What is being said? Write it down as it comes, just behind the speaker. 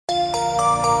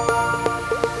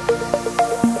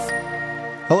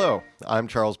I'm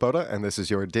Charles Boda, and this is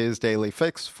your Diz Daily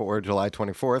Fix for July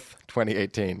 24th,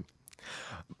 2018.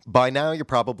 By now, you're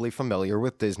probably familiar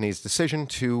with Disney's decision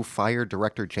to fire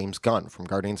director James Gunn from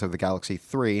Guardians of the Galaxy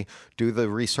 3 due to the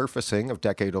resurfacing of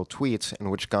decade-old tweets in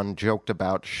which Gunn joked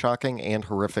about shocking and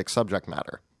horrific subject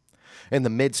matter. In the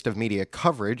midst of media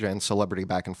coverage and celebrity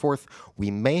back and forth,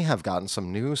 we may have gotten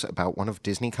some news about one of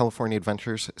Disney California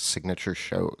Adventure's signature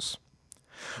shows.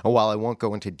 While I won't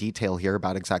go into detail here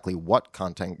about exactly what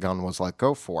content Gunn was let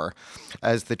go for,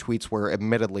 as the tweets were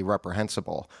admittedly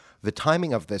reprehensible, the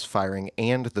timing of this firing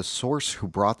and the source who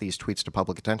brought these tweets to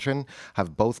public attention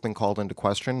have both been called into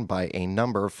question by a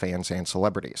number of fans and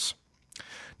celebrities.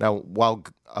 Now, while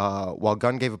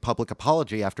Gunn gave a public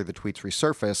apology after the tweets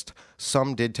resurfaced,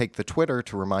 some did take to Twitter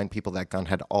to remind people that Gunn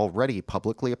had already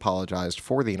publicly apologized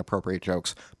for the inappropriate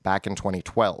jokes back in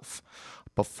 2012.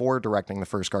 Before directing the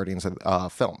first Guardians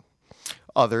film.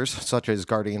 Others, such as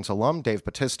Guardians alum Dave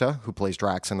Bautista, who plays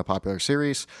Drax in the popular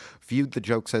series, viewed the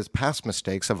jokes as past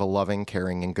mistakes of a loving,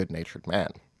 caring, and good-natured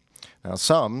man. Now,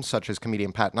 some, such as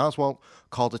comedian Patton Oswalt,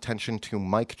 called attention to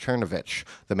Mike Chernovich,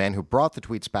 the man who brought the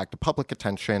tweets back to public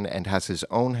attention and has his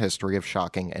own history of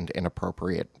shocking and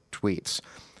inappropriate tweets.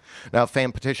 Now, a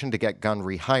fan petition to get Gunn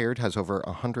rehired has over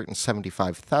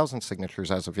 175,000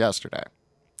 signatures as of yesterday.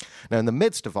 Now, in the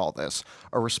midst of all this,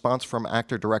 a response from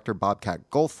actor-director Bobcat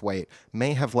Goldthwait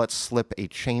may have let slip a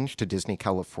change to Disney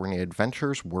California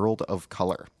Adventure's World of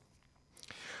Color.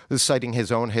 Citing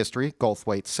his own history,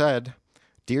 Goldthwait said,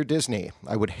 "Dear Disney,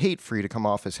 I would hate for you to come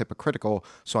off as hypocritical,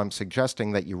 so I'm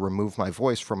suggesting that you remove my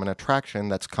voice from an attraction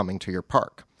that's coming to your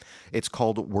park. It's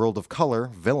called World of Color,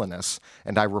 Villainous,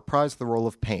 and I reprise the role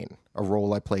of Pain, a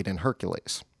role I played in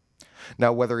Hercules."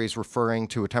 Now, whether he's referring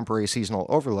to a temporary seasonal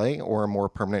overlay or a more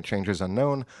permanent change is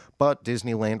unknown, but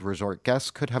Disneyland Resort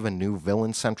guests could have a new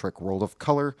villain-centric World of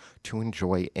Color to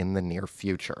enjoy in the near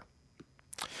future.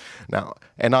 Now,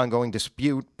 an ongoing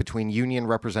dispute between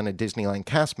union-represented Disneyland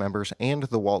cast members and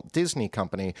the Walt Disney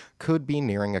Company could be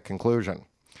nearing a conclusion.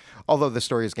 Although the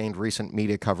story has gained recent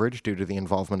media coverage due to the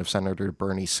involvement of Senator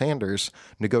Bernie Sanders,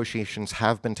 negotiations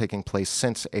have been taking place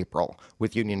since April,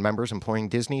 with union members imploring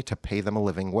Disney to pay them a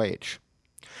living wage.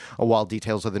 While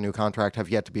details of the new contract have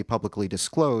yet to be publicly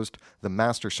disclosed, the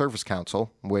Master Service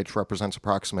Council, which represents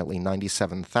approximately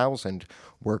 97,000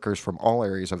 workers from all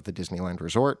areas of the Disneyland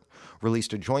Resort,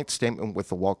 released a joint statement with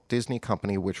the Walt Disney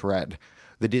Company which read,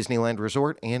 "The Disneyland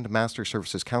Resort and Master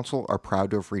Services Council are proud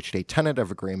to have reached a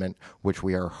tentative agreement, which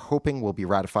we are hoping will be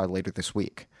ratified later this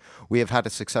week. We have had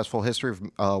a successful history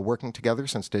of working together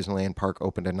since Disneyland Park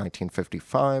opened in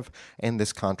 1955, and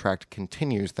this contract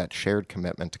continues that shared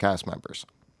commitment to cast members."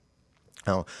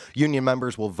 Now, union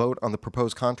members will vote on the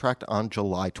proposed contract on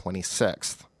July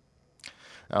 26th.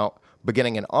 Now,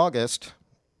 beginning in August,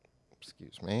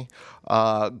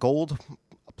 Gold,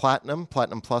 Platinum,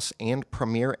 Platinum Plus, and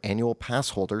Premier annual pass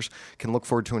holders can look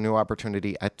forward to a new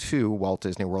opportunity at 2 Walt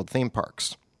Disney World theme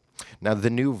parks. Now, the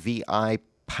new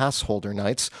V.I.PASSHOLDER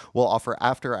Nights will offer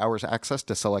after-hours access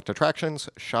to select attractions,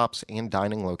 shops, and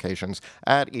dining locations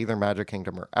at either Magic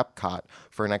Kingdom or Epcot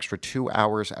for an extra 2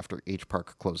 hours after each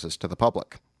park closes to the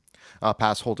public.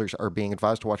 Pass holders are being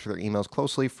advised to watch their emails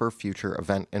closely for future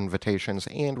event invitations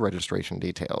and registration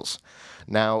details.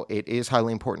 Now, it is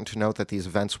highly important to note that these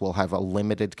events will have a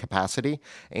limited capacity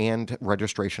and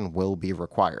registration will be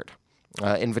required.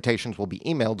 Invitations will be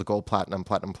emailed to Gold, Platinum,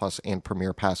 Platinum Plus, and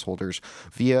Premier Pass holders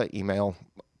emailed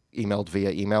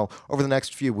via email over the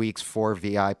next few weeks for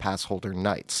VI Pass Holder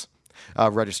Nights.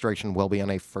 Registration will be on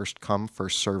a first-come,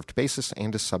 first-served basis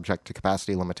and is subject to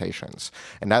capacity limitations.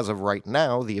 And as of right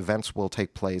now, the events will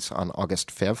take place on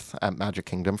August 5th at Magic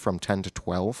Kingdom from 10 to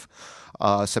 12,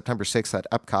 September 6th at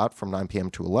Epcot from 9 p.m.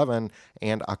 to 11,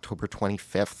 and October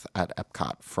 25th at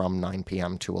Epcot from 9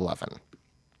 p.m. to 11.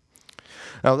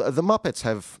 Now, the Muppets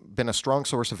have been a strong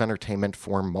source of entertainment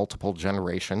for multiple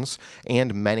generations,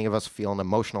 and many of us feel an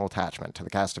emotional attachment to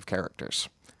the cast of characters.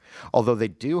 Although they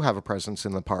do have a presence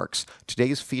in the parks,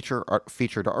 today's featured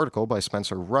article by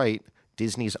Spencer Wright,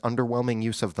 Disney's Underwhelming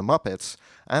Use of the Muppets,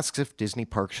 asks if Disney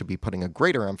Parks should be putting a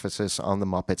greater emphasis on the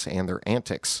Muppets and their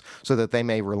antics, so that they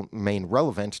may remain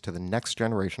relevant to the next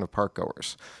generation of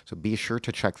parkgoers. So be sure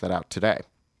to check that out today.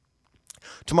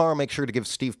 Tomorrow, make sure to give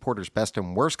Steve Porter's Best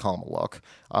and Worst column a look.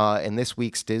 In this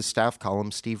week's Diz Staff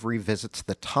column, Steve revisits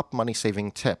the top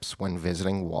money-saving tips when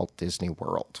visiting Walt Disney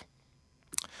World.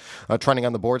 Trending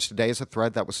on the boards today is a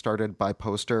thread that was started by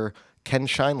poster Ken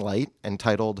Shinelight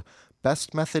entitled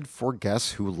Best Method for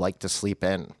Guests Who Like to Sleep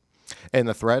In. In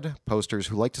the thread, posters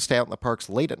who like to stay out in the parks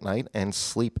late at night and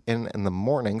sleep in the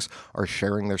mornings are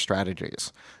sharing their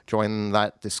strategies. Join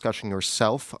that discussion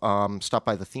yourself. Stop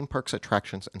by the Theme Parks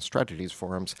Attractions and Strategies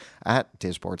forums at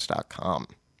disboards.com.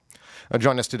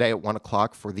 Join us today at 1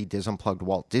 o'clock for the Diz Unplugged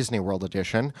Walt Disney World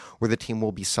edition, where the team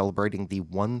will be celebrating the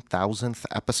 1,000th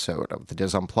episode of the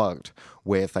Diz Unplugged,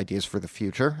 with ideas for the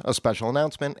future, a special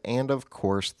announcement, and, of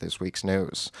course, this week's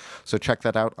news. So check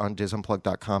that out on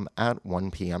disunplugged.com at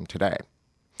 1 p.m. today.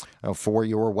 Now, for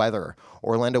your weather,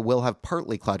 Orlando will have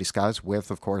partly cloudy skies with,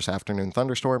 of course, afternoon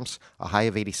thunderstorms, a high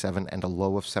of 87 and a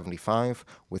low of 75,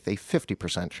 with a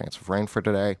 50% chance of rain for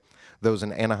today. Those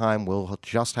in Anaheim will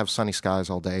just have sunny skies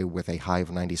all day with a high of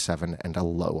 97 and a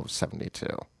low of 72.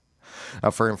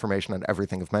 For information on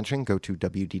everything I've mentioned, go to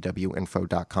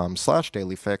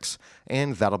wdwinfo.com/dailyfix,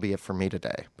 and that'll be it for me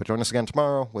today. But join us again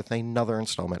tomorrow with another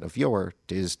installment of your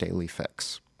Diz Daily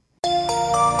Fix.